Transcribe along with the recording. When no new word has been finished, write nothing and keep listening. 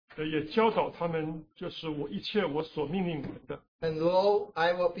也教导他们，就是一切我所命令你们的。And lo,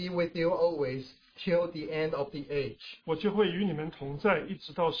 I will be with you always till the end of the age. 我就会与你们同在，一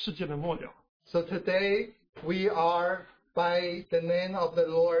直到世界的末了。So today we are by the name of the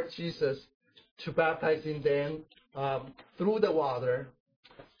Lord Jesus to baptizing them through the water.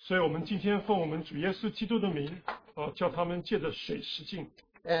 所以我们今天奉我们主耶稣基督的名，叫他们借着水施浸。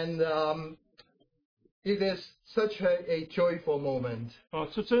And it is such a joyful moment.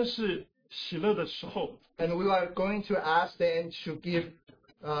 这真是喜乐的时候。And we are going to ask them to give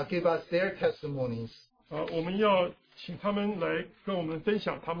us their testimonies. 我们要请他们来跟我们分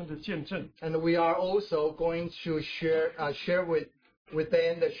享他们的见证。And we are also going to share with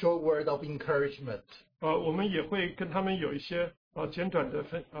them the short word of encouragement. 我们也会跟他们有一些简短的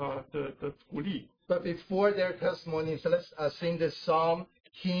的鼓励。But before their testimonies, let's sing this psalm,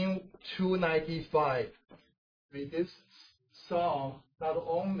 Hymn 295. With this song, not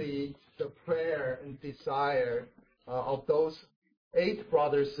only the prayer and desire of those 8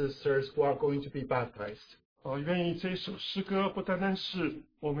 brothers and sisters who are going to be baptized. 愿意这一首诗歌不单单是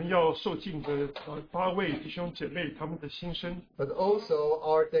我们要受浸的8位弟兄姐妹他们的心声， but also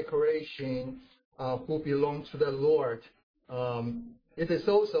our declaration who belong to the Lord. It is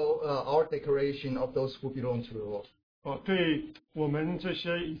also our declaration of those who belong to the Lord. 对我们这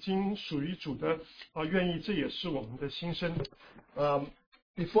些已经属于主的愿意，这也是我们的心声。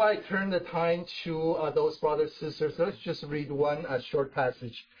Before I turn the time to those brothers and sisters, let's just read one short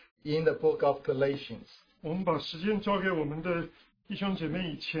passage in the book of Galatians. 我们把时间交给我们的弟兄姐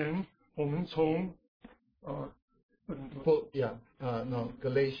妹以前，我们从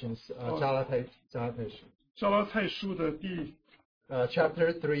Galatians 加拉太书。加拉太书的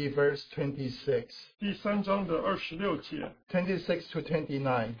Chapter 3, verse 26. 第3章的26节。26 to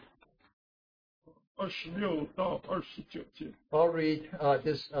 29. 26到29节。I'll read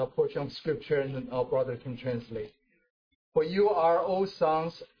this portion of scripture and then our brother can translate. For you are all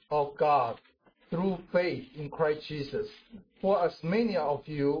sons of God through faith in Christ Jesus. For as many of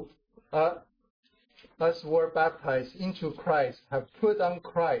you as were baptized into Christ have put on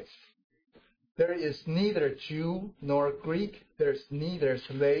Christ. There is neither Jew nor Greek. There is neither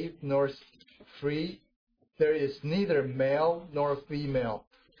slave nor free. There is neither male nor female.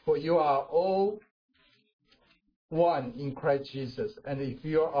 For you are all one in Christ Jesus. And if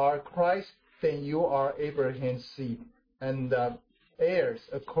you are Christ, then you are Abraham's seed and heirs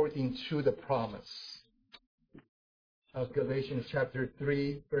according to the promise. Galatians chapter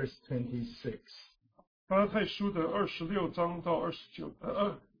 3, verse 26. 加拉太书的26章到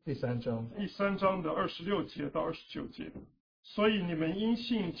29第三章的26节到29节。所以你们因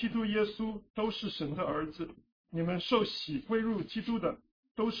信基督耶稣都是神的儿子，你们受洗归入基督的，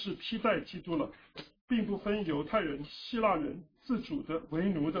都是披戴基督了，并不分犹太人、希腊人、自主的、为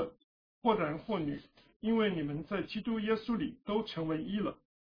奴的，或男或女，因为你们在基督耶稣里都成为一了。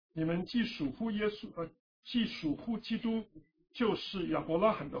你们既属乎基督，就是亚伯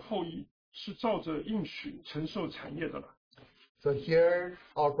拉罕的后裔，是照着应许承受产业的了。So here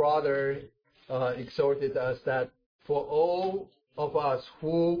our brother exhorted us that for all of us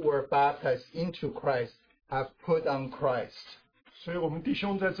who were baptized into Christ have put on Christ. 所以我们弟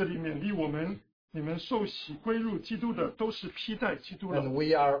兄在这里勉励我们，你们受洗归入基督的，都是披戴基督了。And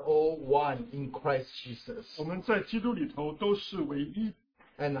we are all one in Christ Jesus. 我们在基督里头都是唯一。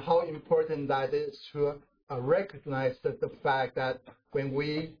And how important that is to recognize the fact that when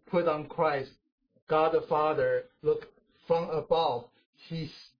we put on Christ, God the Father, look from above, He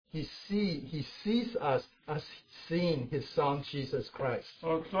sees us as seeing His Son Jesus Christ.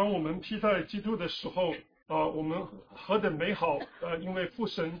 当我们披戴基督的时候，我们何等美好！因为父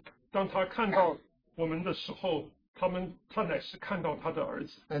神当他看到我们的时候，他乃是看到他的儿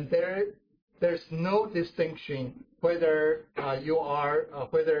子。And there's no distinction whether they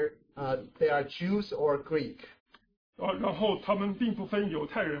are Jews or Greek. 然后他们并不分犹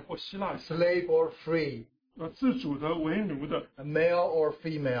太人或希腊人， slave or free, 自主的、为奴的， male or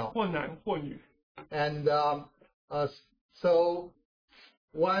female. 或男或女。And so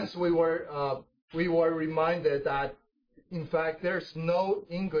once we were reminded that in fact there's no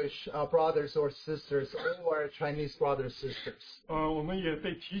English brothers or sisters or Chinese brothers sisters. 我们也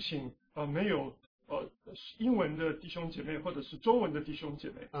被提醒没有英文的弟兄姐妹或者是中文的弟兄姐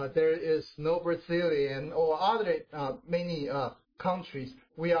妹。There is no Brazilian or other many countries.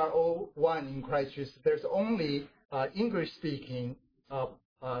 We are all one in Christ Jesus. There's only English-speaking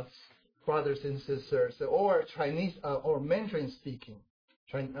brothers and sisters, or Chinese or Mandarin-speaking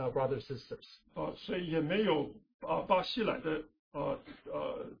brothers and sisters. 所以也没有巴西来的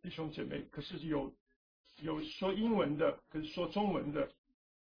弟兄姐妹，可是有说英文的，可是说中文的。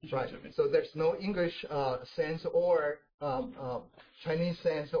弟兄 Right. 姐妹。 So there's no English sense or Chinese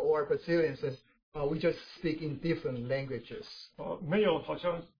sense or Brazilian sense. We just speak in different languages. 没有好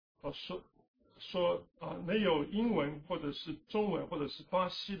像没有英文或者是中文或者是巴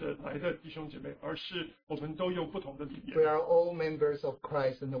西的来的弟兄姐妹，而是我们都用不同的语 We 言。 are all members of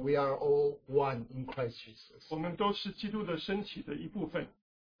Christ, and we are all one in Christ Jesus. 我们都是基督的身体的一部分。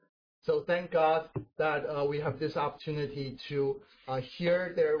 So thank God that we have this opportunity to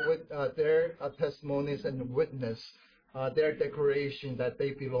hear their testimonies and witness their declaration that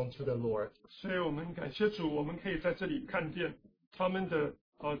they belong to the Lord. 所以我们感谢主，我们可以在这里看见他们的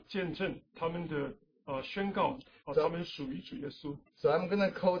见证，他们的宣告，他们属于主耶稣。 So I'm going to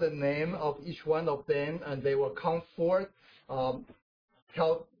call the name of each one of them, and they will come forth,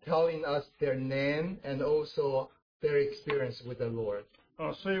 telling us their name and also their experience with the Lord.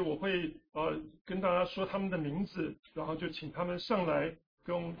 所以我会跟大家说他们的名字，然后就请他们上来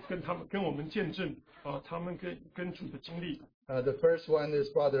跟我们见证他们跟主的经历。 The first one is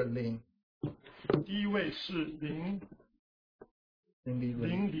Brother Lin. 第一位是林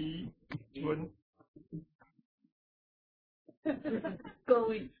黎伦。各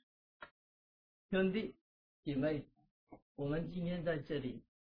位兄弟姐妹，我们今天在这里，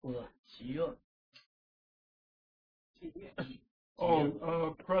我喜悦。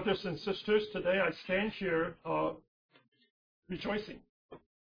 Brothers and sisters, today I stand here rejoicing.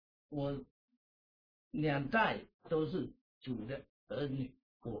 我两代都是主的儿女，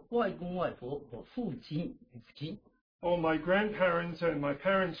我外公外婆，我父亲母亲， Oh, my grandparents and my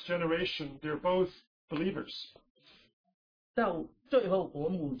parents' generation, they're both believers. 到最后我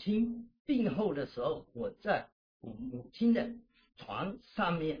母亲病后的时候，我在我母亲的床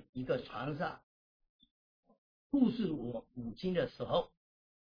上面一个床上护视我母亲的时候，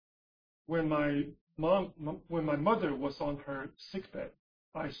 When my mother was on her sickbed,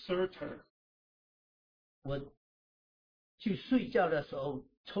 I served her. 我去睡觉的时候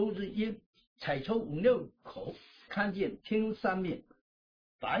抽着烟，采抽5-6口，看见天上面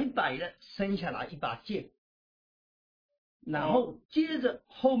白白的升下来一把剑，然后接着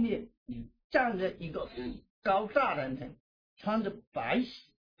后面站着一个高大的人，穿着白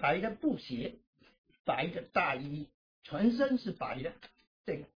的布鞋，白的大衣，全身是白的，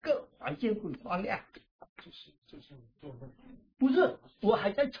整个环境会发亮。这是做梦。不是，我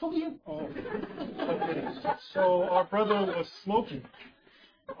还在抽烟。 Oh, okay. So our brother was smoking.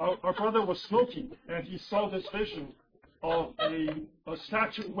 Our brother was smoking, and he saw this vision of a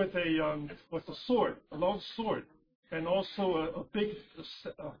statue with a sword, a long sword, and also a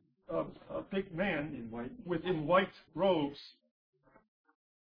big man in white robes.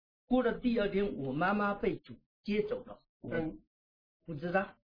 过了第二天，我妈妈被主接走了，我嗯不知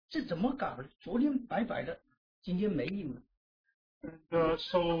道是怎么搞的。昨天白白的，今天没有了。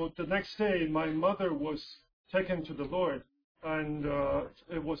 So the next day, my mother was taken to the Lord, and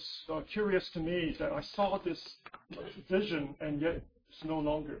it was curious to me that I saw this vision, and yet it's no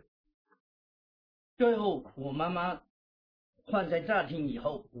longer. 最后，我妈妈放在大厅以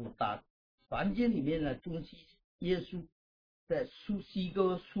后，我把房间里面的东西，耶稣的诗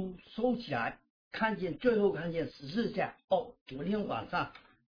歌书收起来，最后看见十字架。哦，昨天晚上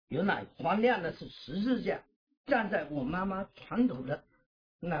原来黄亮的是十字架，站在我妈妈床头的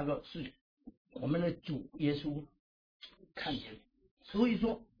那个是我们的主耶稣，看见。所以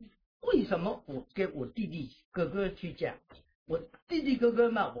说，为什么我跟我弟弟哥哥去讲，我弟弟哥哥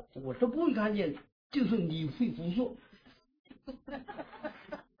嘛，我都不会看见，就是你会胡说。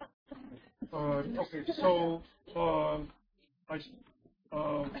Okay, so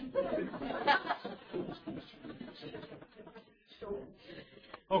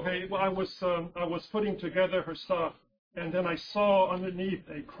okay, well, I was putting together her stuff, and then I saw underneath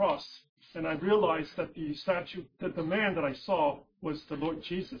a cross, and I realized that the man that I saw was the Lord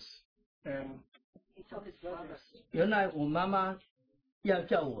Jesus, and 原来我妈妈要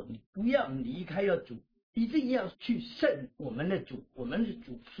叫我，你不要离开了主，一定要去胜我们的主，我们的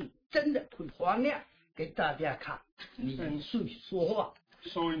主是真的会发亮给大家看，你去说话。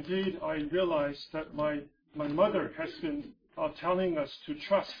so indeed I realized that my mother has been telling us to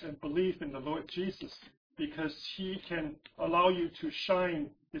trust and believe in the Lord Jesus because He can allow you to shine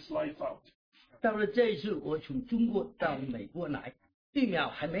His light out. 到了这一次，我从中国到美国来，疫苗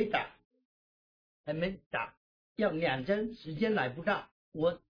还没打，要2针，时间来不到。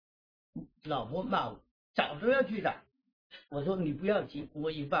我老婆骂我，早都要去打。我说你不要急，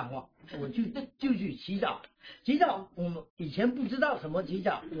我有办法，我就去祈祷。祈祷我们以前不知道什么祈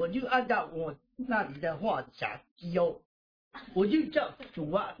祷，我就按照我那里的话讲，我就叫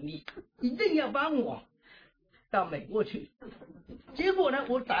主啊，你一定要帮我。到美国去。结果呢，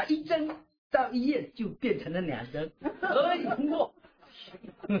我打1针到医院就变成了2针，可以通过。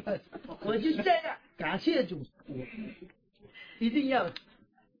我就这样感谢主，一定要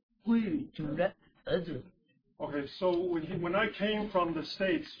归于主的儿子。Okay, so when I came from the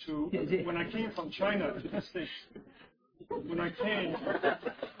States when I came from China to the States, when I came,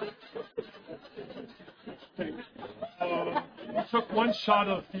 I took 1 shot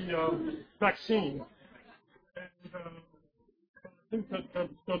of the vaccine, and I think that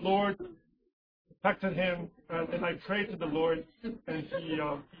the Lord protected him, and I prayed to the Lord, and he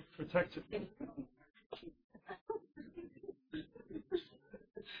protected me.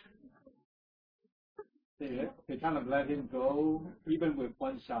 They kind of let him go even with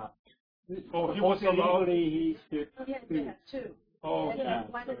 1 shot. Oh, he was allowed. He should do. Oh, Yeah,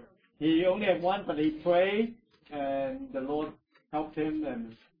 so he only had 1, but he prayed, and the Lord helped him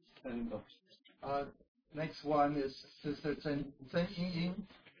and let him go. Next one is Sister Zhen Ying.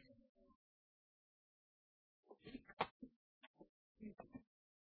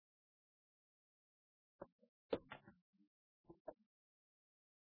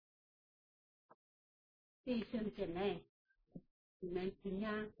 弟兄姐妹，你们平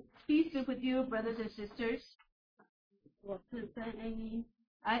安。Peace be with you, brothers and sisters. 我是曾恩英。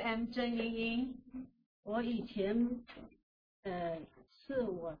I am Zheng Ying. 我以前是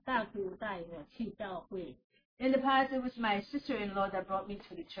我大姑带我去教会。In the past, it was my sister-in-law that brought me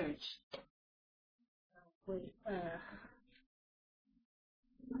to the church.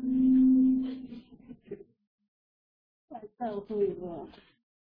 在教会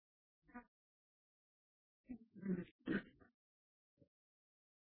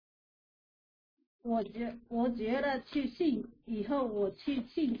我觉得去信以后，我去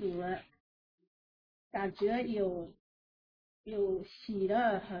信主了，感觉有喜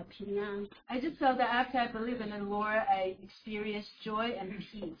乐和平安。I just felt that after I believe in the Lord, I experienced joy and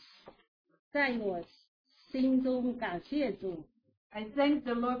peace. 在我心中感谢主。I thank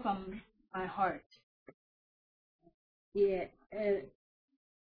the Lord from my heart. 也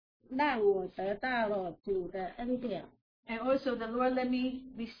让我得到了主的恩典。And also the Lord let me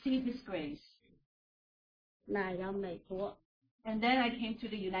receive His grace. 来到美国。And then I came to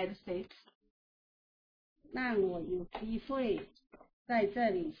the United States. 让我有机会在这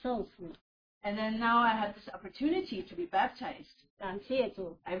里受洗。And then now I have this opportunity to be baptized. 感谢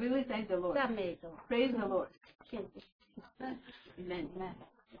主。I really thank the Lord. 赞美主。Praise the Lord. 谢谢。Amen. Amen.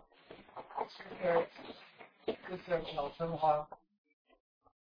 Sister 老春花。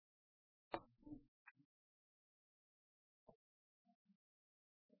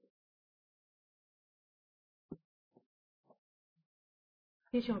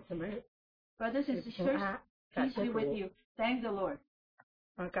弟兄姊妹， Brothers and 平 sisters, 安，感 peace 谢 be with 主， you. Thank the Lord.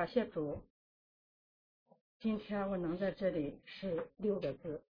 感谢主。今天我能在这里是6个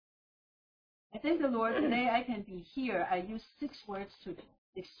字， I thank the Lord today I can be here. I use 6 words to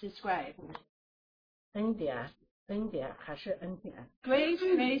describe. 恩典，恩典还是恩典。 Grace,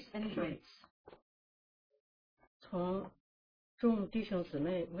 grace, and grace. 从众弟兄姊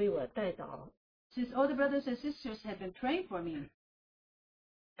妹为我代祷， Since all the brothers and sisters have been praying for me,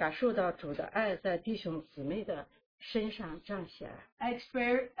 感受到主的爱在弟兄姊妹的身上彰显。I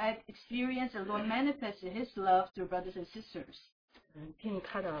experienced the Lord manifested His love through brothers and sisters. 并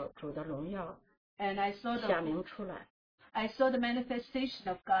看到主的荣耀 And I saw 显明出来。 the manifestation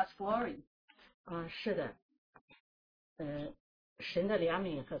of God's glory. 是的，神的怜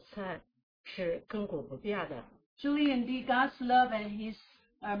悯和慈爱是亘古不变的。 Truly, indeed, God's love and His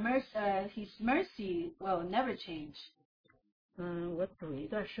mercy will never change. 我读一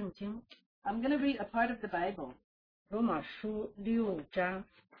段圣经， I'm going to read a part of the Bible. 罗马书6章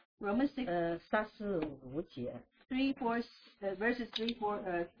Romans 6, 3、4、5节。 verses 3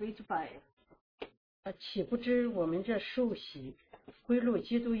 to 5. 岂不知我们这受洗归入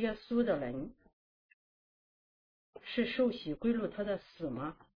基督耶稣的人，是受洗归入他的死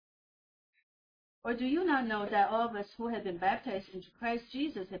吗？ Or do you not know that all of us who have been baptized into Christ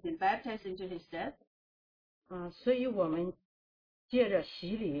Jesus have been baptized into His death? 所以我们借着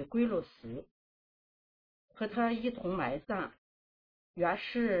洗礼归入死，和他一同埋葬，原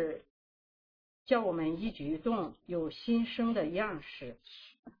是叫我们一举一动有新生的样式，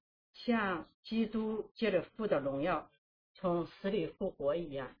像基督借着父的荣耀从死里复活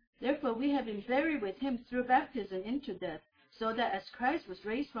一样。 Therefore we have been buried with Him through baptism into death, so that as Christ was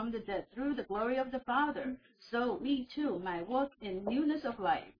raised from the dead through the glory of the Father, so we too might walk in newness of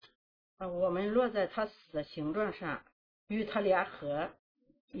life. 我们若在他死的形状上与他联合，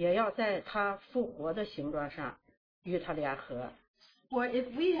也要在他复活的形状上与他联合。For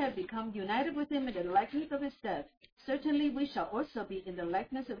if we have become united with him in the likeness of his death, certainly we shall also be in the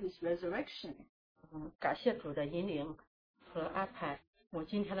likeness of his resurrection. 感谢主的引领和安排，我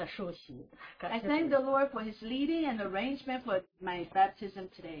今天的受洗。 I 感谢 thank 主 the Lord for his leading and arrangement for my baptism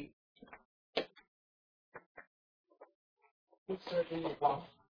today.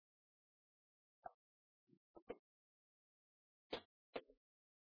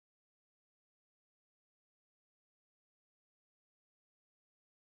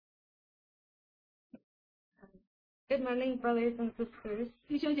 Good morning, brothers and sisters.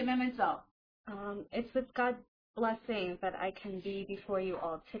 弟兄姐妹们早。 It's with God's blessing that I can be before you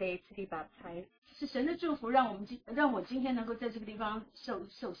all today to be baptized. 是神的祝福，让我今天能够在这个地方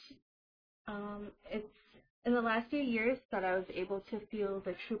受洗。 It's in the last few years that I was able to feel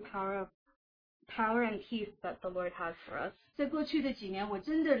the true power and peace that the Lord has for us. 在过去的几年，我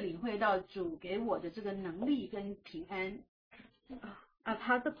真的领会到主给我的这个能力跟平安。 I've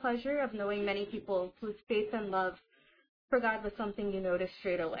had the pleasure of knowing many people whose faith and love for God was something you noticed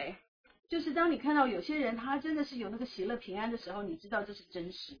straight away. 就是当你看到有些人他真的是有那个喜乐平安的时候，你知道这是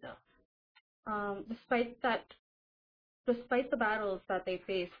真实的。 Despite the battles that they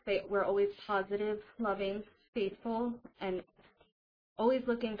faced, they were always positive, loving, faithful, and always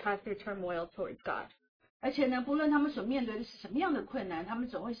looking past their turmoil towards God. 而且呢，不论他们所面对的是什么样的困难，他们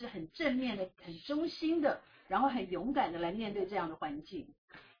总会是很正面的、很忠心的，然后很勇敢的来面对这样的环境。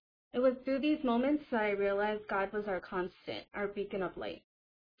 It was through these moments that I realized God was our constant, our beacon of light.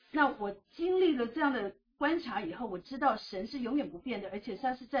 那我经历了这样的观察以后，我知道神是永远不变的，而且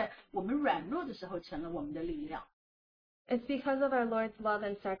他是在我们软弱的时候成了我们的力量。 It's because of our Lord's love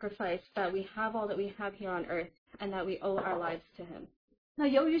and sacrifice that we have all that we have here on earth and that we owe our lives to Him. 那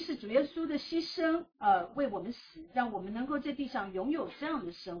由于是主耶稣的牺牲，为我们死，让我们能够在地上拥有这样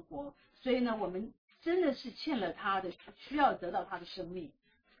的生活，所以呢，我们真的是欠了他的，需要得到他的生命。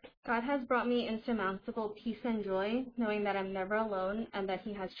 God has brought me insurmountable peace and joy, knowing that I'm never alone and that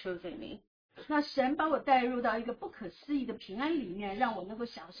He has chosen me. 那神把我带入到一个不可思议的平安里面，让我能够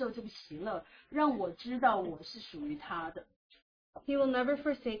享受这个喜乐，让我知道我是属于他的。 He will never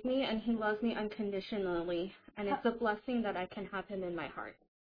forsake me and He loves me unconditionally, and it's a blessing that I can have Him in my heart.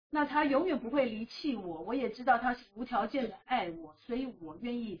 那他永远不会离弃我，我也知道他是无条件的爱我，所以我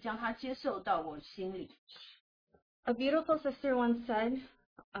愿意将他接受到我心里。 A beautiful sister once said,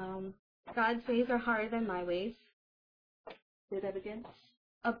 God's ways are higher than my ways. Say that again.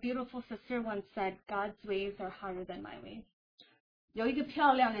 A beautiful sister once said, God's ways are higher than my ways. 有一个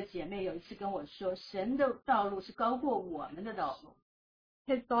漂亮的姐妹有一次跟我说，神的道路是高过我们的道路，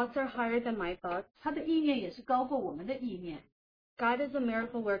 His thoughts are higher than my thoughts. 他的意念也是高过我们的意念。 God is a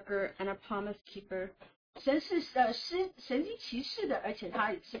miracle worker and a promise keeper. 神是神机骑士的，而且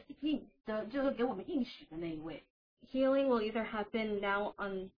他也是就是给我们应许的那一位。 Healing will either happen now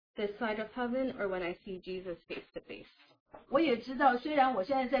on this side of heaven or when I see Jesus face to face. 我也知道，虽然我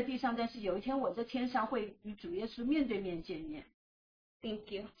现在在地上，但是有一天我在天上会与主耶稣面对面见面。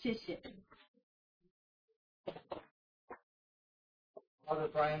 Thank you. 谢谢。 Father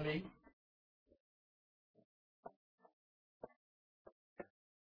Brian Lee.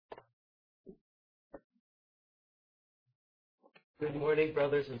 Good morning,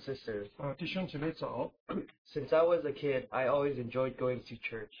 brothers and sisters. 弟兄姐妹早。 Since I was a kid, I always enjoyed going to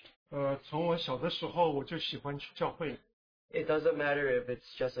church. 从我小的时候我就喜欢去教会。 It doesn't matter if it's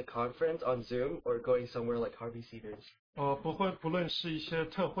just a conference on Zoom or going somewhere like Harvey Cedars. 不论是一些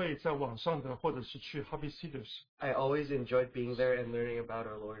特会在网上的，或者是去 Harvey Cedars。 I always enjoyed being there and learning about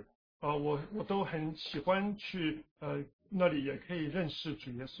our Lord. 我都很喜欢去那里，也可以认识主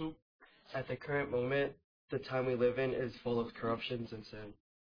耶稣。 At the current moment, the time we live in is full of corruptions and sin.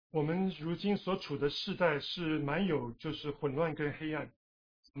 我们如今所处的世代是蛮有就是混乱跟黑暗。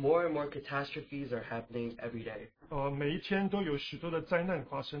 More and more catastrophes are happening every day. 每一天都有许多的灾难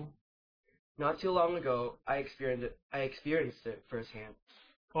发生。 Not too long ago, I experienced it firsthand.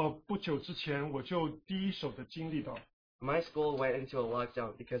 不久之前我就第一手的经历到。 My school went into a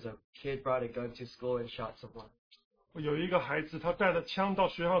lockdown because a kid brought a gun to school and shot someone. 有一个孩子他带了枪到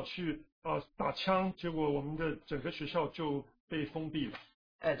学校去打枪，结果我们的整个学校就被封闭了。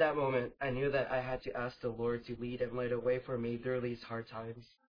 At that moment, I knew that I had to ask the Lord to lead and light a way for me through these hard times.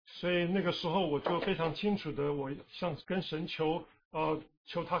 所以那个时候我就非常清楚的，我向跟神求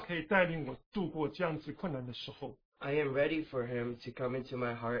他可以带领我度过这样子困难的时候。 I am ready for Him to come into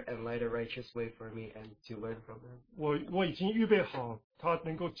my heart and light a righteous way for me and to learn from Him. 我已经预备好，他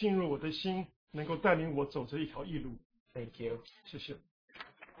能够进入我的心，能够带领我走这一条义路。 Thank you. 谢谢。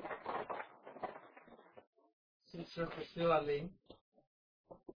Sister Priscilla Lin.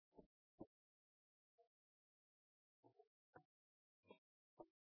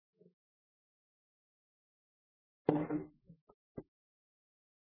 Good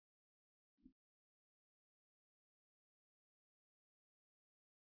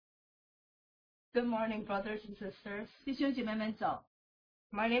morning, brothers and sisters. 弟兄姐妹们早，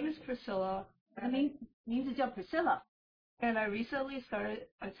 My name is Priscilla, 我的名字叫 Priscilla， and I recently started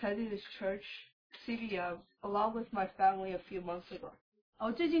attending this church, CBM, along with my family a few months ago.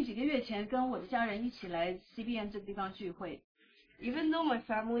 我最近几个月前跟我的家人一起来 CBN 这个地方聚会。 Even though my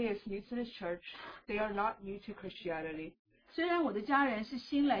family is new to this church, they are not new to Christianity. 虽然我的家人是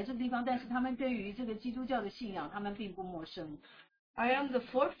新来这个地方，但是他们对于这个基督教的信仰，他们并不陌生。 I am the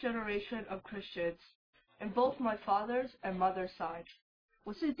fourth generation of Christians in both my father's and mother's side.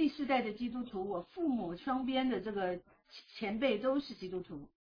 我是第4代的基督徒，我父母双边的这个前辈都是基督徒。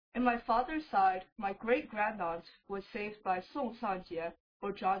 In my father's side, my great-grandaunt was saved by Song Sanjie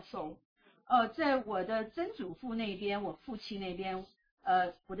or John Song. 在我的曾祖父那边，我父亲那边，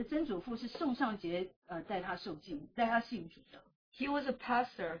我的曾祖父是宋尚杰，带他信主的。 He was a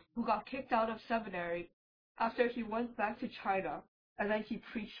pastor who got kicked out of seminary after he went back to China, and then he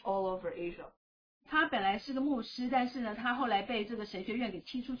preached all over Asia. 他本来是个牧师，但是呢，他后来被这个神学院给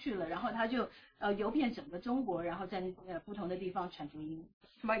踢出去了，然后他就游遍整个中国，然后在不同的地方传福音。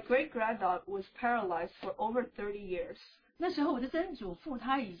 My great-grandaunt was paralyzed for over 30 years. 那时候我的曾祖父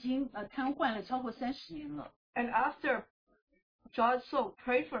他已经瘫痪了超过30年了。 And after John Song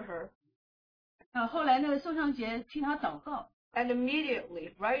prayed for her, 后来那个宋尚杰替他祷告， and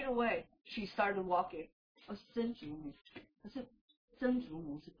immediately, right away, she started walking. 是曾祖母，不是曾祖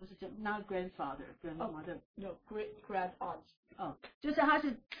母，是不是not grandfather grandmother？ No, great-grandaunt. 就是他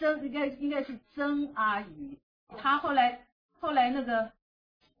是应该是曾阿姨。他后来那个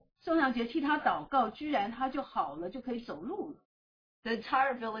宋尚杰替他祷告，居然他就好了，就可以走路了。 The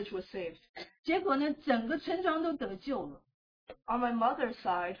entire village was saved. 结果呢，整个村庄都得救了。 On my mother's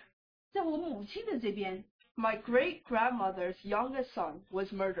side, 在我母亲的这边， my great-grandmother's youngest son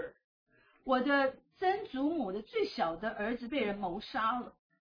was murdered. 我的曾祖母的最小的儿子被人谋杀了。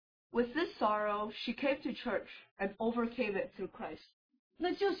 With this sorrow, she came to church and overcame it through Christ.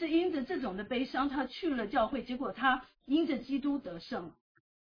 那就是因着这种的悲伤，他去了教会，结果他因着基督得胜。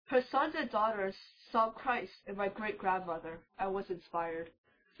 Her sons and daughters saw Christ in my great-grandmother and was inspired.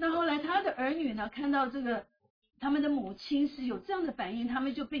 那后来他的儿女呢，看到这个他们的母亲是有这样的反应，他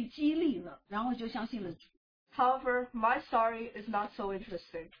们就被激励了，然后就相信了主。 However, my story is not so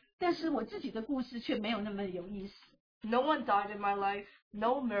interesting. 但是我自己的故事却没有那么有意思。 No one died in my life.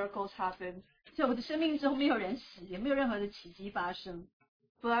 No miracles happened. 在我的生命中，没有人死，也没有任何的奇迹发生。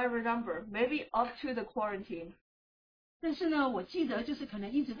 But I remember, maybe up to the quarantine, 但是呢，我记得就是可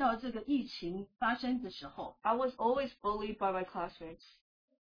能一直到这个疫情发生的时候， I was always bullied by my classmates.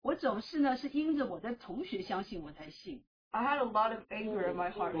 我总是呢是因着我的同学相信我才信。 I had a lot of anger in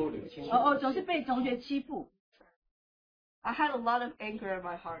my heart. 总是被同学欺负， I had a lot of anger in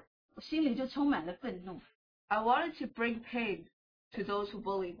my heart. 我心里就充满了愤怒。 I wanted to bring pain to those who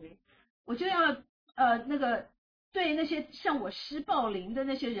bullied me. 我就要对那些向我施暴凌的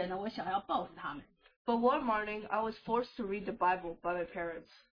那些人呢，我想要报复他们。 But one morning, I was forced to read the Bible by my parents.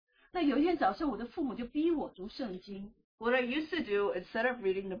 那有一天早上，我的父母就逼我读圣经。 What I used to do, instead of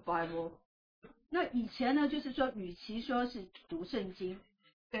reading the Bible, 那以前呢，就是说，与其说是读圣经，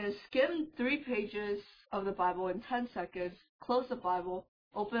 is skim 3 pages of the Bible in 10 seconds, close the Bible,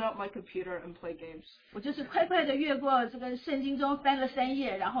 open up my computer, and play games. 我就是快快的越过这个圣经中翻了3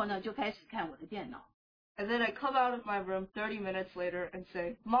页，然后呢就开始看我的电脑。 And then I come out of my room 30 minutes later and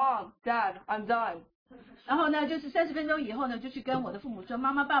say, Mom, Dad, I'm done. 然后呢，就是30分钟以后呢，就去跟我的父母说：“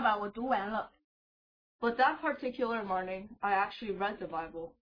妈妈、爸爸，我读完了。” But that particular morning, I actually read the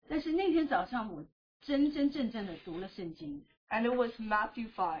Bible. 但是那天早上，我真真正正的读了圣经， And it was Matthew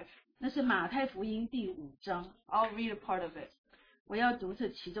 5. 那是马太福音第5章。 I'll read a part of it. 我要读这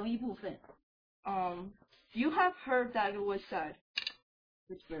其中一部分。 You have heard that it was said.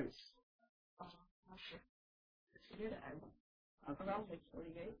 Which verse? Not sure. Around like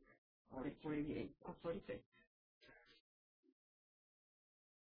 48. 48. 46.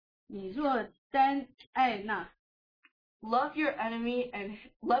 你若单爱那 Love your enemy and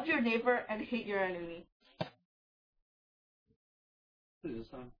love your neighbor and hate your enemy.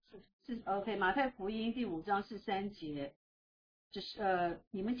 是 OK， 马太福音第5章43节，就是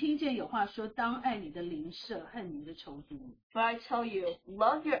你们听见有话说，当爱你的邻舍，恨你的仇敌。 But I tell you,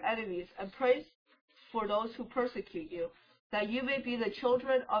 love your enemies and pray for those who persecute you, that you may be the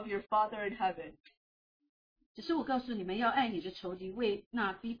children of your Father in heaven. 只是我告诉你们要爱你的仇敌，为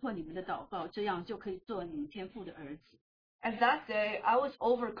那逼迫你们的祷告，这样就可以做你们天父的儿子。 And that day I was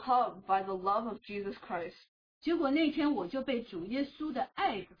overcome by the love of Jesus Christ. 结果那天我就被主耶稣的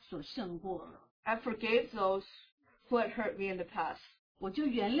爱所胜过了， And forgave those who had hurt me in the past. 我就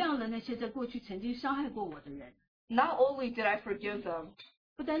原谅了那些在过去曾经伤害过我的人。Not only did I forgive them,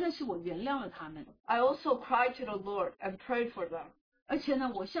 不单单是我原谅了他们， I also cried to the Lord and prayed for them. 而且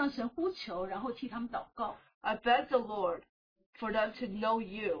呢，我向神呼求，然后替他们祷告。I begged the Lord for them to know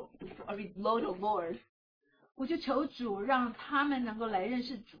you, know the Lord, 我就求主让他们能够来认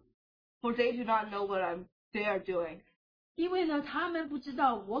识主， for they do not know what they are doing. 因为呢，他们不知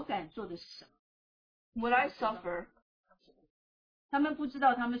道我敢做的是什么， When I suffer, 他们不知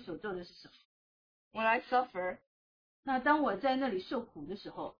道他们所做的是什么。 when I suffer, 那当我在那里受苦的时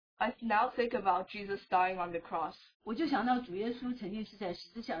候， I now think about Jesus dying on the cross. 我就想到主耶稣曾经是在十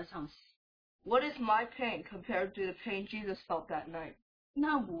字架上死。 What is my pain compared to the pain Jesus felt that night?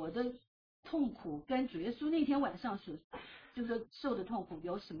 那我的痛苦跟主耶稣那天晚上所就是受的痛苦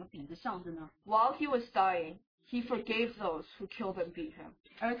有什么比得上的呢？ While he was dying, he forgave those who killed and beat him.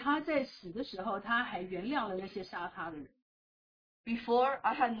 而他在死的时候，他还原谅了那些杀他的人。 Before,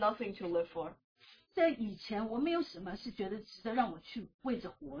 I had nothing to live for. 在以前，我没有什么是觉得值得让我去为着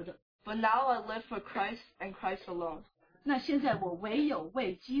活的。 But now I live for Christ and Christ alone. 那现在我唯有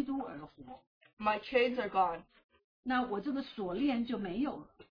为基督而活。 My chains are gone. 那我这个锁链就没有了。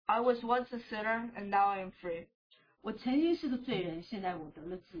 I was once a sinner and now I am free. 我曾经是个罪人，现在我得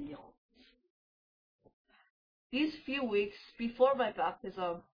了自由。 These few weeks before my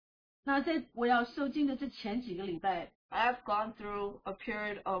baptism, 那在我要受浸的这前几个礼拜， I have gone through a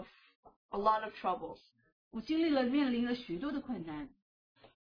period of a lot of troubles. 我面临了许多的困难。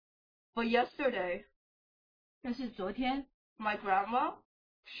 But yesterday, 但是昨天， my grandma,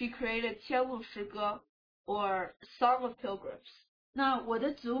 she created 天路诗歌 or Song of Pilgrims. 那我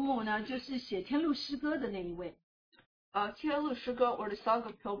的祖母呢，就是写天路诗歌的那一位。天路诗歌 or the Song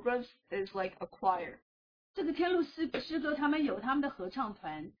of Pilgrims is like a choir. 这个天路诗歌，他们有他们的合唱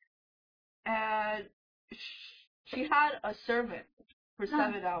团。 And she had a sermon for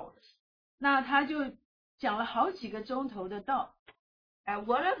 7 hours. 那他就讲了好几个钟头的道。 And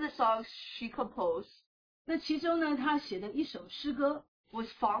one of the songs she composed 那其中呢，他写的一首诗歌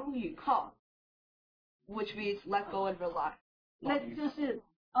was 防雨靠, which means let go and rely. 那就是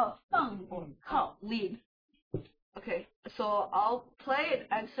放雨靠 lean. Okay, so I'll play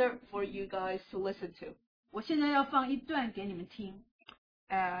an excerpt for you guys to listen to. 我现在要放一段给你们听。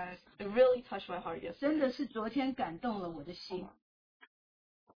 And it really touched my heart 真 yesterday. 的是昨天感动了我的心。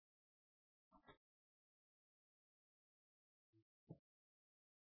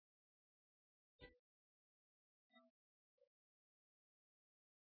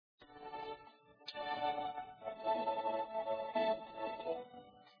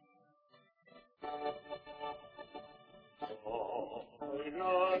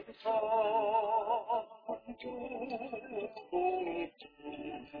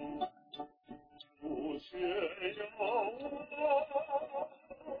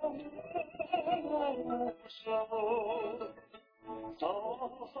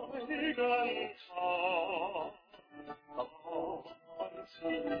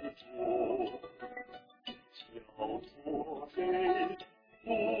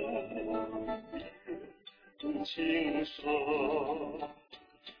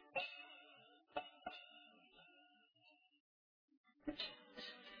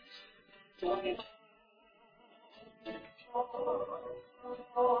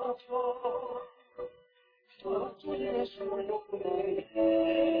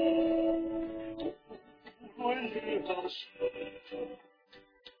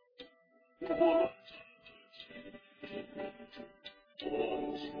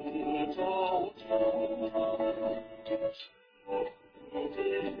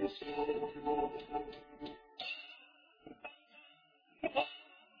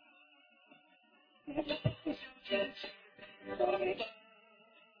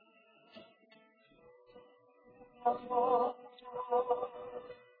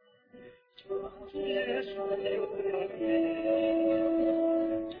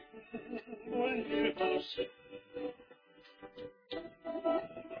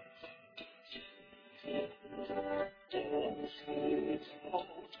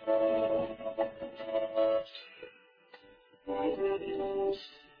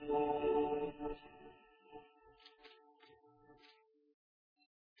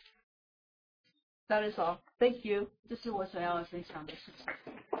That is all. Thank you. 这是我所要分享的事情。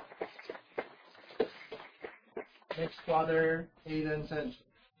 Next, Father Aidan Central.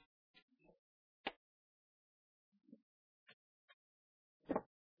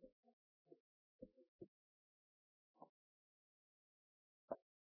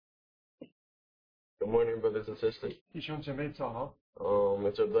 Good morning, brothers and sisters. 弟兄姐妹早。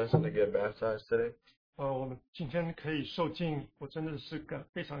 It's a blessing to get baptized today. 我们今天可以受尽，我真的是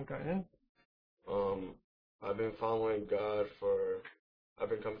非常感恩。I've been following God I've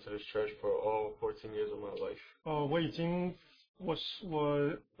been coming to this church for all 14 years of my life. 我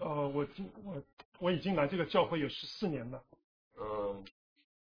已经来这个教会有14年了。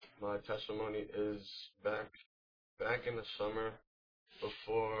My testimony is back in the summer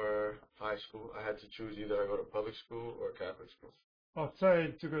before high school. I had to choose either I go to public school or Catholic school. 在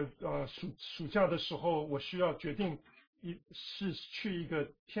这个暑假的时候，我需要决定是去一个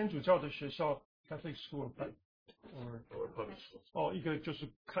天主教的学校 Catholic school or public school. 一个就是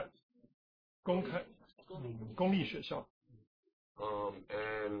公立学校。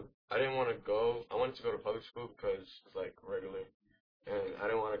And I didn't want to go. I wanted to go to public school because it's like regular, and I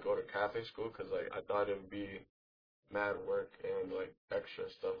didn't want to go to Catholic school because like I thought it'd be mad work and like extra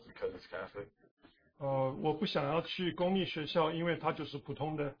stuff because it's Catholic. 我不想要去公立学校，因为它就是普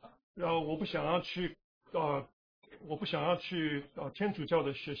通的。然后我不想要去天主教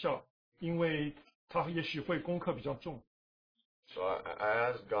的学校，因为它也许会功课比较重。So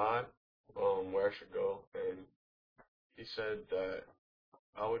I asked God where I should go, and He said that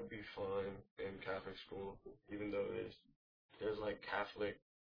I would be fine in Catholic school, even though there's like Catholic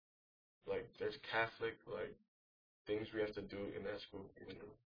things we have to do in that school, even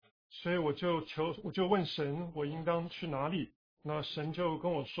though. 所以我就问神，我应当去哪里？那神就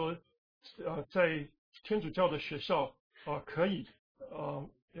跟我说，在天主教的学校可以，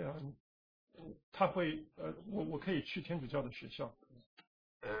他会我可以去天主教的学校。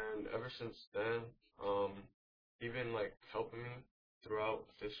And ever since then, he's been like helping me throughout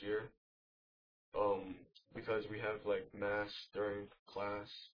this year, because we have like mass during class,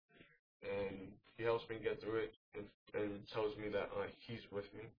 and he helps me get through it and tells me that he's with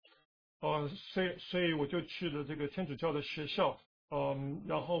me. 所以我就去了这个天主教的学校，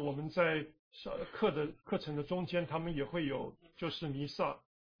然后我们在课程的中间，他们也会有就是弥撒，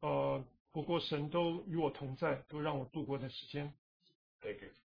不过神都与我同在，都让我度过的时间。Thank you.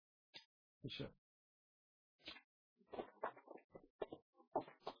 谢谢。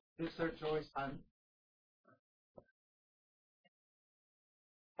Sister Joyce An.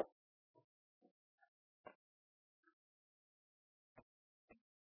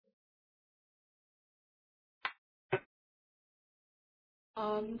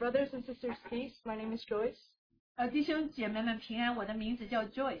 Brothers and sisters, peace. My name is Joyce. 弟兄姐妹们平安，我的名字叫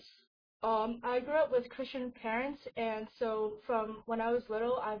Joyce。I grew up with Christian parents, and so from when I was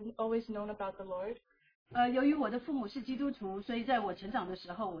little, I've always known about the Lord. 由于我的父母是基督徒，所以在我成长的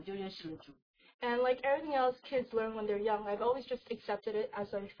时候，我就认识了主。And like everything else kids learn when they're young, I've always just accepted it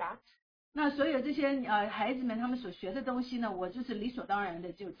as a fact. 那所有这些孩子们他们所学的东西呢，我就是理所当然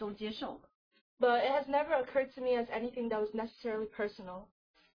的就都接受了。But it has never occurred to me as anything that was necessarily personal.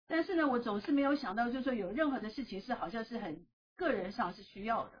 但是呢，我总是没有想到，就是说有任何的事情是好像是很个人上是需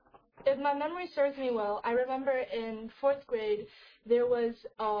要的。If my memory serves me well, I remember in 4th grade there was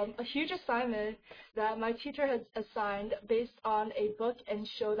a huge assignment that my teacher had assigned based on a book and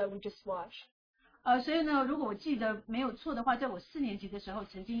show that we just watched. 所以呢，如果我记得没有错的话，在我4年级的时候，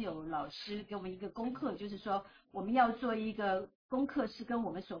曾经有老师给我们一个功课，就是说我们要做一个功课，是跟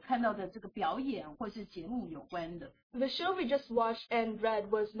我们所看到的这个表演或是节目有关的。The show we just watched and read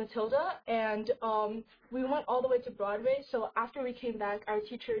was Matilda, and we went all the way to Broadway. So after we came back, our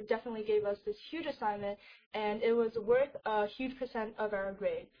teacher definitely gave us this huge assignment, and it was worth a huge % of our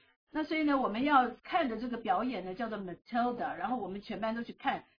grade. 那所以呢，我们要看的这个表演呢，叫做 Matilda， 然后我们全班都去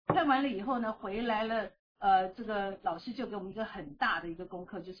看，看完了以后呢，回来了，这个老师就给我们一个很大的一个功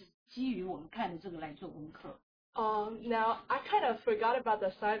课，就是基于我们看的这个来做功课。Now I kind of forgot about the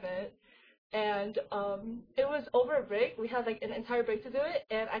assignment, and it was over a break. We had like an entire break to do it,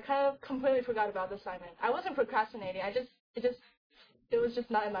 and I kind of completely forgot about the assignment. I wasn't procrastinating. It was just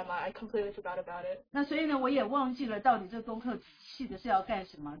not in my mind. I completely forgot about it. 那所以呢，我也忘记了到底这个功课仔细的是要干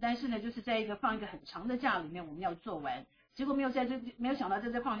什么。但是呢，就是在放一个很长的假里面，我们要做完。结果没有想到在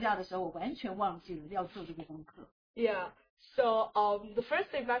这放假的时候，我完全忘记了要做这个功课。Yeah. So the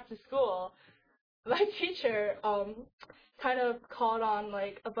first day back to school, my teacher kind of called on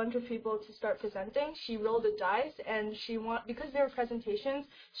like a bunch of people to start presenting. She rolled the dice, and because they were presentations,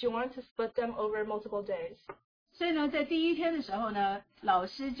 she wanted to split them over multiple days. 所以呢，在第一天的时候呢，老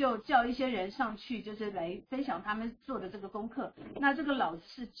师就叫一些人上去，就是来分享他们做的这个功课。那这个老师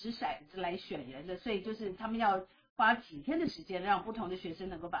是掷骰子来选人的，所以就是他们要花几天的时间，让不同的学生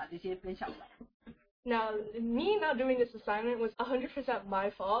能够把这些分享完。Now, me not doing this assignment was 100%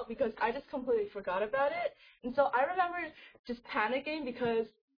 my fault because I just completely forgot about it. And so I remember just panicking because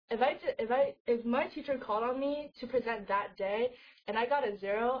if my teacher called on me to present that day and I got a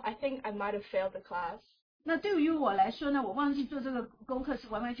 0, I think I might have failed the class. 那对于我来说呢，我忘记做这个功课是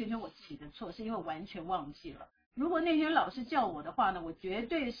完完全全我自己的错，是因为我完全忘记了。如果那天老师叫我的话呢，我绝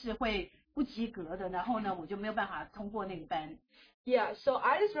对是会不及格的，然后呢，我就没有办法通过那个班。Yeah, so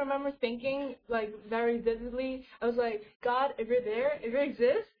I just remember thinking like very vividly. I was like, God, if you're there, if you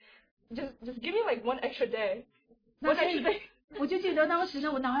exist, just give me like one extra day. 那所以我就记得当时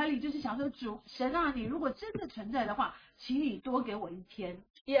呢，我脑海里就是想说，主神啊，你如果真的存在的话，请你多给我一天。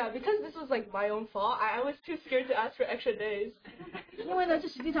Yeah, because this was like my own fault. I was too scared to ask for extra days. 因为呢，这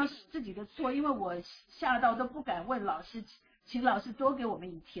实际上是自己的错，因为我吓到都不敢问老师，请老师多给我们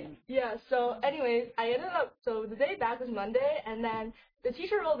一天。Yeah, so anyways, I ended up, so the day back was Monday, and then the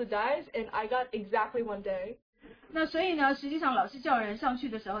teacher rolled the dice, and I got exactly 1 day. 那所以呢，实际上老师叫人上去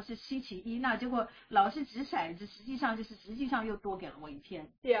的时候是星期一，那结果老师掷骰子，实际上又多给了我一天。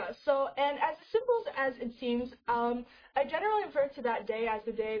Yeah, so, and as simple as it seems, I generally refer to that day as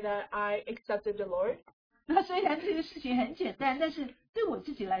the day that I accepted the Lord. 那虽然这个事情很简单，但是对我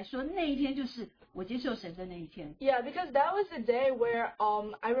自己来说，那一天就是我接受神的那一天。Yeah, because that was the day where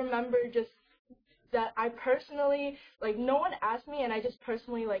I remember just that I personally, like, no one asked me, and I just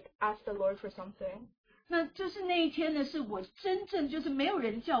personally, like, asked the Lord for something. 那就是那一天呢，是我真正就是没有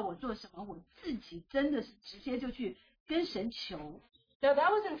人叫我做什么，我自己真的是直接就去跟神求。Now that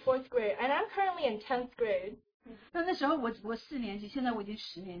was in 4th grade, and I'm currently in 10th grade. 那时候我4年级，现在我已经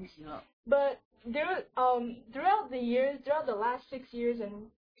10年级了。But there, throughout the years, throughout the last 6 years, and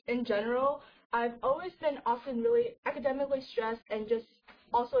in general, I've always been often really academically stressed and just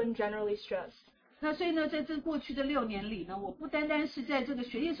also in generally stressed. 那所以呢，在这过去的6年里呢，我不单单是在这个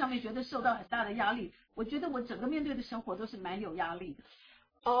学业上面觉得受到很大的压力，我觉得我整个面对的生活都是蛮有压力的。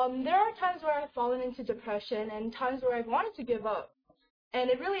There are times where I've fallen into depression and times where I've wanted to give up, and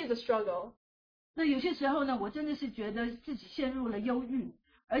it really is a struggle. 那有些时候呢，我真的是觉得自己陷入了忧郁，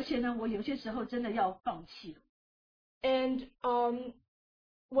而且呢，我有些时候真的要放弃了。And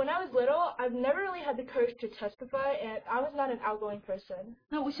when I was little, I've never really had the courage to testify, and I was not an outgoing person.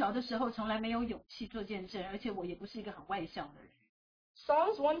 那我小的时候从来没有勇气做见证，而且我也不是一个很外向的人。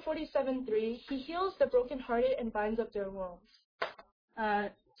Psalms 147:3, He heals the brokenhearted and binds up their wounds.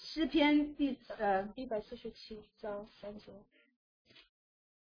 诗篇147章3节。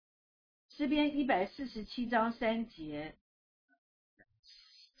诗篇147章3节。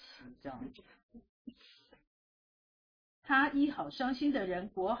他医好伤心的人，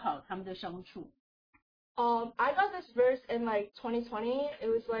裹好他们的伤处。I got this verse in like 2020. It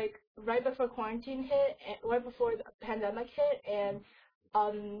was like right before quarantine hit, and right before the pandemic hit, and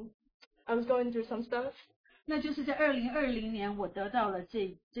I was going through some stuff. 那就是在2020年，我得到了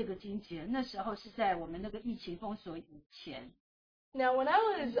这个经节，那时候是在我们那个疫情封锁以前。Now, when I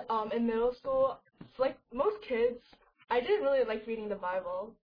was in middle school, like most kids, I didn't really like reading the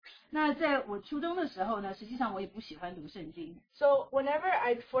Bible. 那在我初中的时候呢，实际上我也不喜欢读圣经。So whenever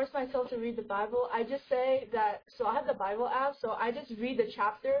I force myself to read the Bible, I just say that. So I have the Bible app, so I just read the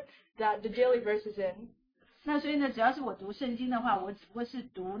chapter that the daily verse is in. 那所以呢，只要是我读圣经的话，我只不过是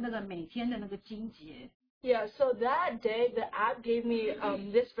读那个每天的那个经节。Yeah. So that day, the app gave me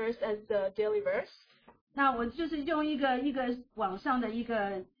this verse as the daily verse. 那我就是用一个网上的一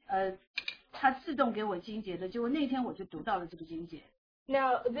个它自动给我经节的，结果那天我就读到了这个经节。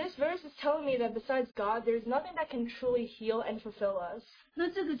Now, this verse is telling me that besides God, there's nothing that can truly heal and fulfill us. 那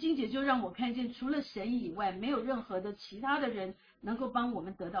这个经节就让我看见，除了神以外，没有任何的其他的人能够帮我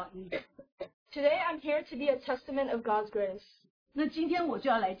们得到医治。Today, I'm here to be a testament of God's grace. 那今天我就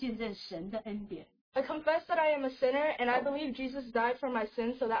要来见证神的恩典。I confess that I am a sinner, and I believe Jesus died for my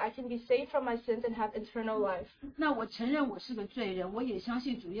sins so that I can be saved from my sins and have eternal life. 那我承认我是个罪人，我也相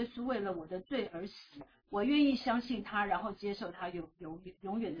信主耶稣为了我的罪而死，我愿意相信他，然后接受他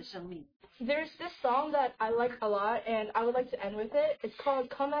永远的生命。There's this song that I like a lot, and I would like to end with it. It's called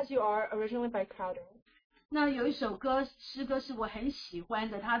 "Come as You Are," originally by Crowder. 那有一首诗歌是我很喜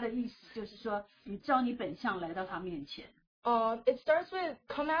欢的，它的意思就是说，你照你本相来到他面前。It starts with,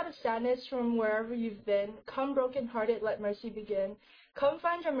 "Come out of sadness from wherever you've been. Come broken-hearted, let mercy begin. Come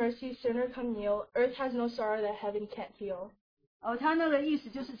find your mercy, sinner, come kneel. Earth has no sorrow that heaven can't heal." 他那个意思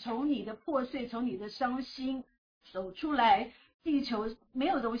就是从你的破碎，从你的伤心走出来，地上没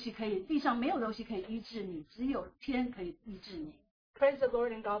有东西可以医治你，只有天可以医治你。Praise the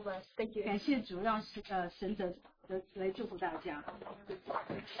Lord and God bless. Thank you. 感谢主，让神的来祝福大家。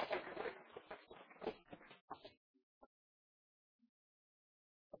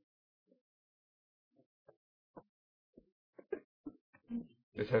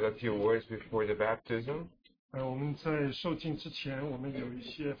Let's have a few words before the baptism. 我们在受浸之前，我们有一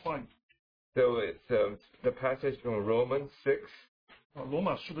些话语。So it's the passage from Romans 6. 罗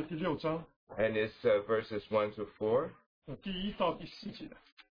马书的第6章。And it's verses 1 to 4. 第1到第4节。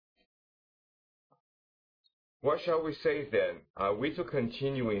What shall we say then? Are we to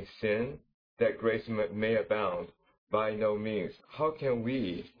continue in sin, that grace may abound? By no means. How can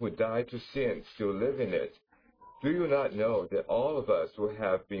we, who died to sin, still live in it? Do you not know that all of us who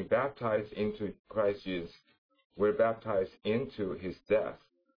have been baptized into Christ Jesus were baptized into his death?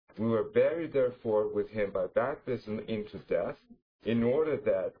 We were buried therefore with him by baptism into death, in order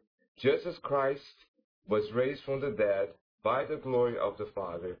that, just as Christ was raised from the dead by the glory of the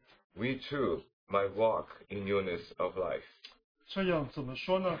Father, we too might walk in newness of life. 这样怎么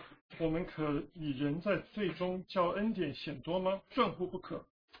说呢？我们可以人在罪中叫恩典显多吗？断乎不可。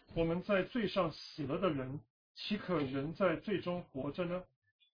我们在罪上死了的人，岂可人在罪中活着呢？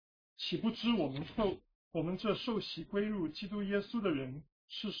岂不知我们这受洗归入基督耶稣的人，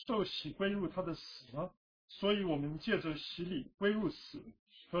是受洗归入他的死吗？所以我们借着洗礼归入死，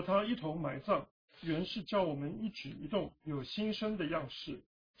和他一同埋葬，原是叫我们一举一动有新生的样式，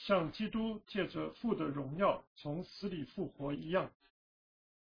像基督借着父的荣耀从死里复活一样。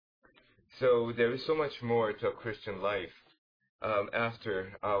So there is so much more to a Christian life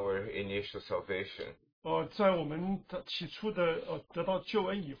after our initial salvation. 在我们的起初的得到救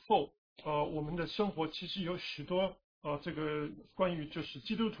恩以后，我们的生活其实有许多这个关于就是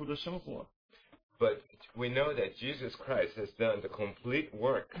基督徒的生活。But we know that Jesus Christ has done the complete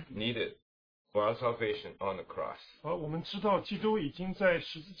work needed for our salvation on the cross. 我们知道基督已经在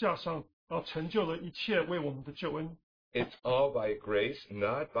十字架上成就了一切为我们的救恩。It's all by grace,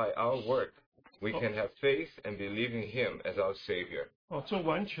 not by our work. We can have faith and believe in him as our Savior. 这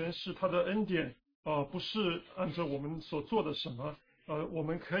完全是他的恩典，不是按照我们所做的什么，我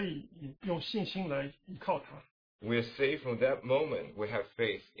们可以用信心来依靠他。We are saved from that moment. We have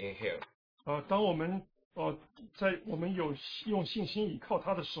faith in him. 当我们在我们用信心依靠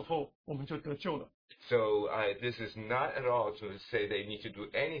他的时候，我们就得救了。So this is not at all to say they need to do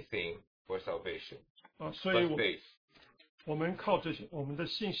anything for salvation. 所以 but faith. 我们靠着我们的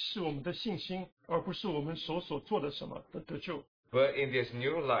信心，而不是我们所做的什么的得救。But in this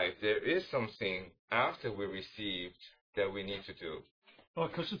new life, there is something after we received that we need to do.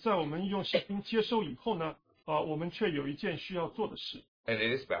 可是，在我们用信心接收以后呢，我们却有一件需要做的事。And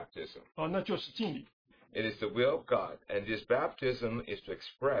it is baptism. 那就是敬礼。It is the will of God, and this baptism is to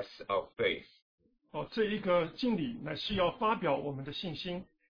express our faith. 这一个敬礼乃是要发表我们的信心。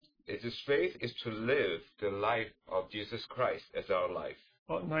This faith is to live the life of Jesus Christ as our life.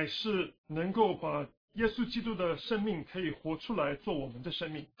 乃是能够把耶稣基督的生命可以活出来，做我们的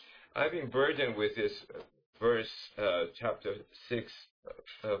生命。I've been burdened with this verse, chapter 6,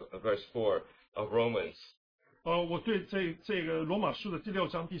 verse 4 of Romans. 我对这个罗马书的第6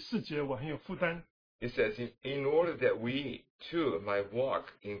章第4节我很有负担。It says, in order that we too might walk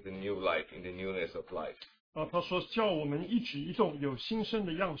in the new life, in the newness of life. 他说叫我们一举一动有新生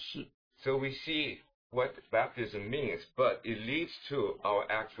的样式。So we see what baptism means, but it leads to our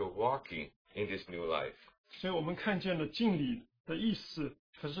actual walking in this new life. 所以我们看见了敬礼的意思，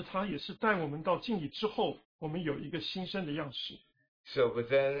可是它也是带我们到敬礼之后，我们有一个新生的样式。So, but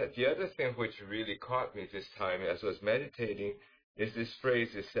then the other thing which really caught me this time as I was meditating is this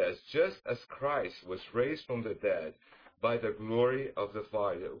phrase. It says, just as Christ was raised from the dead by the glory of the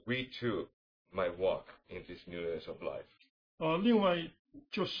Father, we too might walk in this newness of life. 另外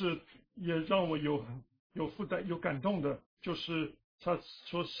就是也让我有负担、有感动的，就是他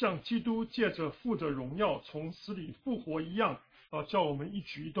说像基督借着父的荣耀从死里复活一样，叫我们一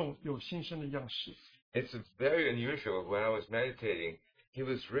举一动有新生的样式。It's very unusual. When I was meditating, he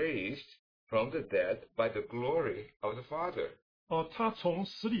was raised from the dead by the glory of the Father. 他从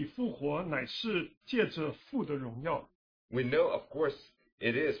死里复活，乃是借着父的荣耀。We know, of course,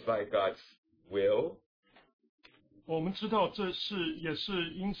 it is by God's will. 我们知道这也是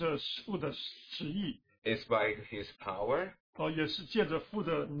因着父的旨意。It's by His power. 也是借着父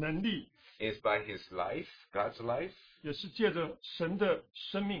的能力。It's by His life, God's life. 也是借着神的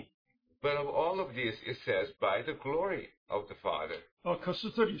生命。But of all of this, it says by the glory of the Father. 可是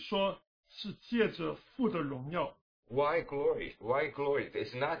这里说是借着父的荣耀。Why glory? Why glory?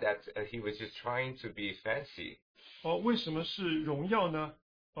 It's not that he was just trying to be fancy. 为什么是荣耀呢？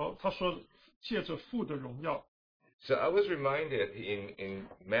他说借着父的荣耀。So I was reminded in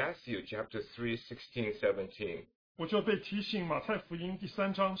Matthew chapter 3, 16, 17. 我就被提醒马太福音第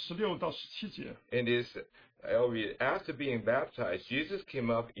3章16到17节。In this, I'll read, after being baptized, Jesus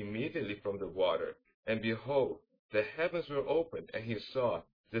came up immediately from the water, and behold, the heavens were opened, and he saw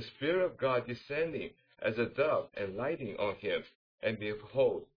the Spirit of God descending as a dove and lighting on him. And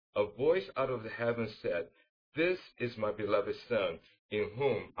behold, a voice out of the heavens said, This is my beloved Son, in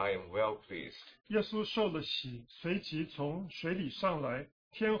whom I am well pleased. 耶稣受了洗，随即从水里上来，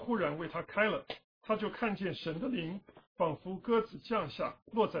天忽然为他开了，他就看见神的灵仿佛鸽子降下，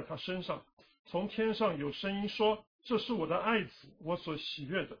落在他身上。从天上有声音说：“这是我的爱子，我所喜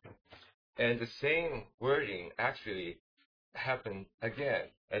悦的。” And the same wording actually happened again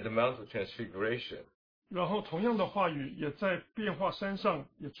at the Mount of Transfiguration. 然后同样的话语也在变化山上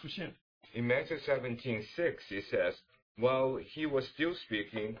也出现。In Matthew 17:6, it says, While he was still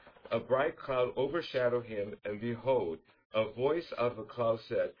speaking, a bright cloud overshadowed him, and behold, a voice out of a cloud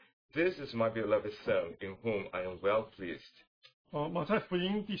said, This is my beloved Son, in whom I am well pleased. 马太福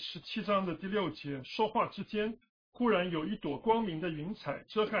音第17章的第6节，说话之间，忽然有一朵光明的云彩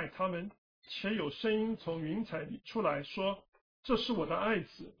遮盖他们，且有声音从云彩里出来说：“这是我的爱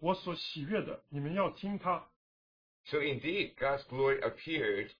子，我所喜悦的，你们要听他。” So indeed, God's glory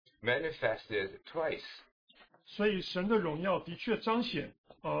appeared, manifested twice. 所以神的荣耀的确彰显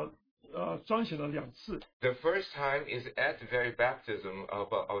了2次。The first time is at the very baptism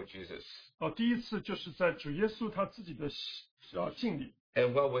of our Jesus. 第一次就是在主耶稣他自己的敬礼。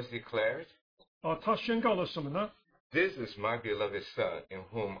And what was declared? 他宣告了什么呢？ This is my beloved Son, in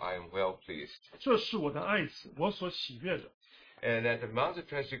whom I am well pleased. 这是我的爱子，我所喜悦的。And at the Mount of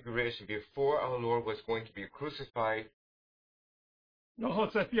Transfiguration, before our Lord was going to be crucified, 然后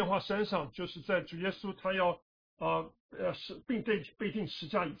在变化山上，就是在主耶稣他要被钉十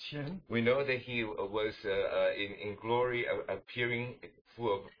架以前， we know that he was in glory, appearing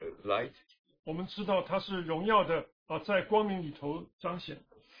full of light. 我们知道他是荣耀的在光明里头彰显。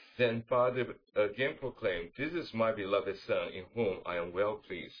Then Father again proclaimed, This is my beloved Son, in whom I am well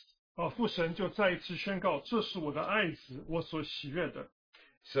pleased. 父神就再一次宣告：“这是我的爱子，我所喜悦的。”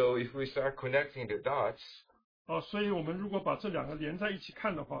 So if we start connecting the dots, 所以我们如果把这2个连在一起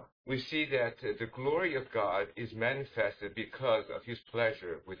看的话， we see that the glory of God is manifested because of his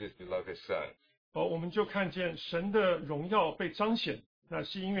pleasure with his beloved Son. 我们就看见神的荣耀被彰显，那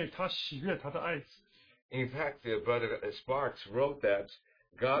是因为他喜悦他的爱子。In fact, Brother Sparks wrote that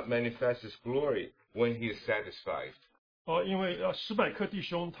God manifests his glory when he is satisfied. 因为史百克弟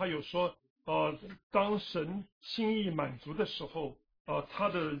兄他有说，当神心意满足的时候，他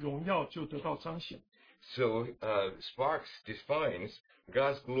的荣耀就得到彰显。So Sparks defines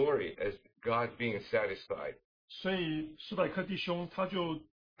God's glory as God being satisfied. 所以史百克弟兄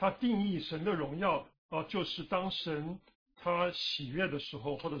他定义神的荣耀就是当神他喜悦的时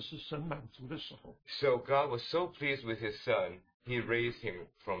候，或者是神满足的时候。So God was so pleased with his Son, he raised him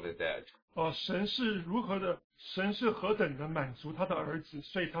from the dead. 神是何等的满足他的儿子，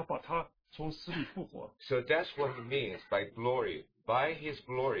所以他把他从死里复活。So that's what he means by glory. By his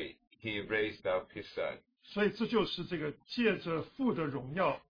glory, he raised up his Son. 所以这就是这个借着父的荣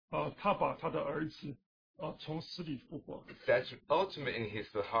耀他把他的儿子从死里复活。That's ultimate in his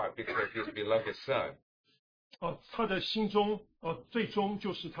heart because his beloved Son. 他的心中最终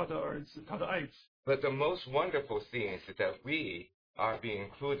就是他的儿子，他的爱子。But the most wonderful thing is that we are being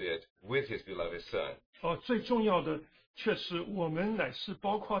included with his beloved Son. 最重要的却是我们乃是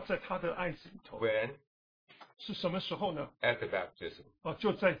包括在他的爱子里头。 When? 是什么时候呢？ At the baptism.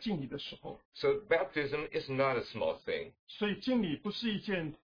 就在敬礼的时候。 So baptism is not a small thing. 所以敬礼不是一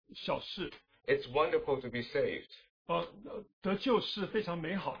件小事。 It's wonderful to be saved. 得救是非常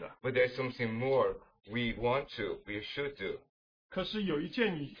美好的。 But there's something more we want to, we should do. 可是有一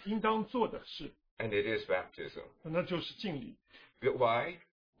件你应当做的事。 And it is baptism. 那就是敬礼。 Why?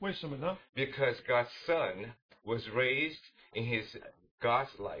 为什么呢？ Because God's Son was raised in his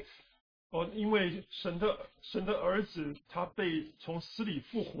God's life. 因为神的儿子他被从死里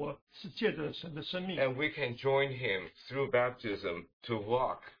复活，是借着神的生命。 And we can join him through baptism to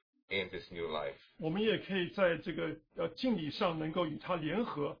walk in this new life. 我们也可以在这个敬礼上能够与他联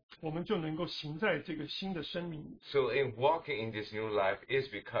合，我们就能够行在这个新的生命里。 So in walking in this new life is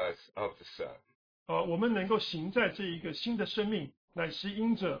because of the Son. 我们能够行在这一个新的生命，乃是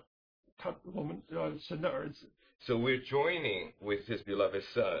因着我们神的儿子。 So we're joining with his beloved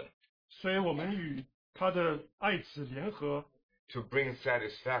Son. 所以我们与他的爱子联合， to bring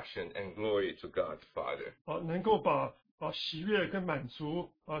satisfaction and glory to God the Father. 能够把喜悦跟满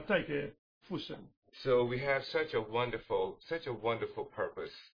足带给父神。 So we have such a wonderful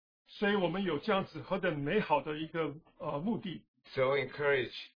purpose. 所以我们有这样子何等美好的一个目的。 So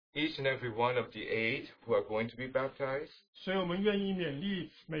encourage each and every one of the 8 who are going to be baptized. 所以我们愿意勉励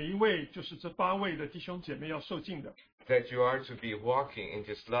每一位，就是这8位的弟兄姐妹要受浸的。 That you are to be walking in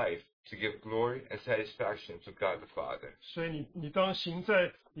this life to give glory and satisfaction to God the Father. 所以你当行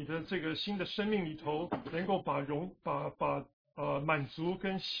在你的这个新的生命里头，能够把满足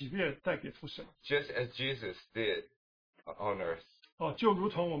跟喜悦带给父神。 Just as Jesus did on earth. 就如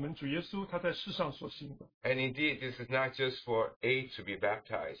同我们主耶稣他在世上所行的。And indeed, this is not just for 8 to be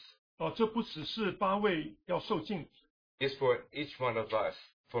baptized. 这不只是8位要受浸。It's for each one of us,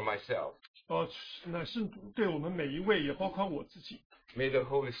 for myself. 乃是对我们每一位，也包括我自己。May the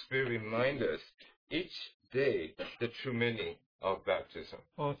Holy Spirit remind us each day the true meaning of baptism.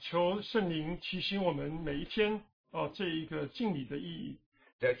 求圣灵提醒我们每一天这一个敬礼的意义。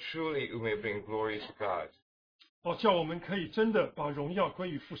That truly we may bring glory to God. 叫我们可以真的把荣耀归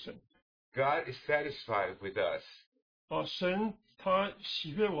于父神。God is satisfied with us. 神他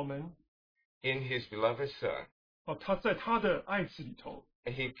喜悦我们。In His beloved Son. 他在他的爱子里头。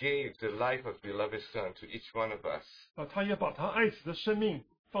And He gave the life of beloved Son to each one of us. 他也把他爱子的生命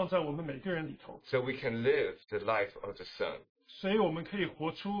放在我们每个人里头。So we can live the life of the Son. 所以我们可以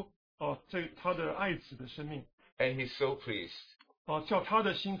活出他的爱子的生命。And He's so pleased. 叫他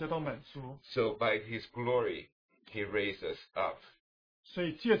的心得到满足。So by His glory, He raised us up. 所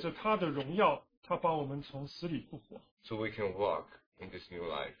以借着他的荣耀，他把我们从死里复活。So we can walk in this new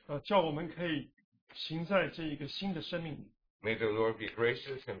life. 叫我们可以行在这一个新的生命里。May the Lord be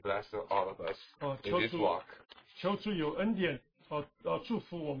gracious and bless all of us in this walk. 求主有恩典，祝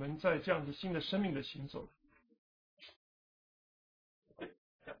福我们在这样子新的生命的行走。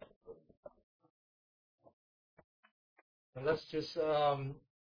Let's just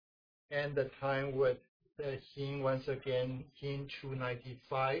end the time with the hymn once again, hymn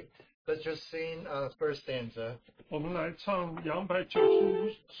 295. Let's just sing first stanza. 我们来唱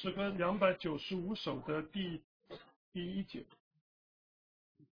295诗歌295首的第1节。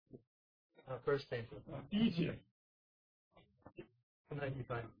First stanza. 第1节。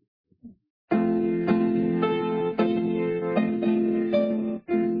295.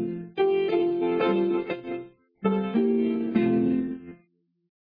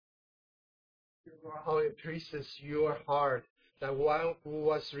 How it pleases your heart that one who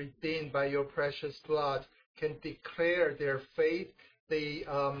was redeemed by your precious blood can declare their faith, their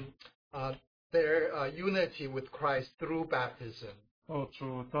unity with Christ through baptism.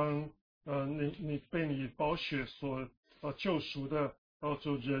 主，当你被你宝血所救赎的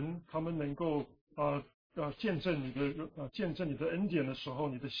主人，他们能够见证你的恩典的时候，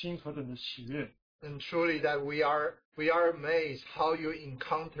你的心何等的喜悦。And truly that we are amazed how you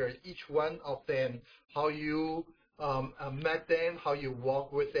encountered each one of them, how you met them, how you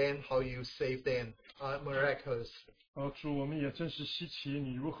walk with them, how you saved them, miraculous. 主，我们也真是稀奇，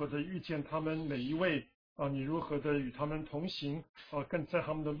你如何的遇见他们每一位你如何的与他们同行更在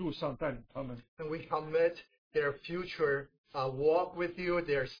他们的路上带领他们。And we commit their future walk with you,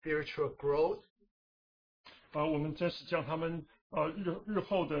 their spiritual growth. 我们真是将他们日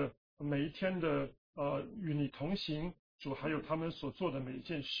后的每一天的与你同行，主，还有他们所做的每一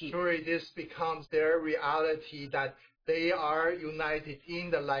件事。Surely this becomes their reality that they are united in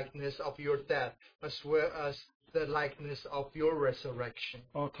the likeness of your death as well as the likeness of your resurrection.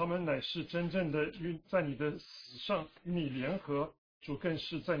 他们乃是真正的在你的死上与你联合，主更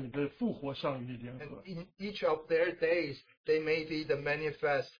是在你的复活上与你联合。And in each of their days, they may be the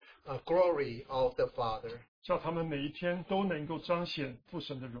manifest glory of the Father. 叫他们每一天都能够彰显父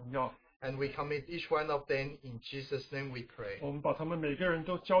神的荣耀。And we commit each one of them in Jesus' name we pray. 我们把他们每个人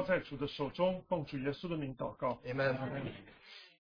都交在主的手中，奉主耶稣的名祷告。Amen.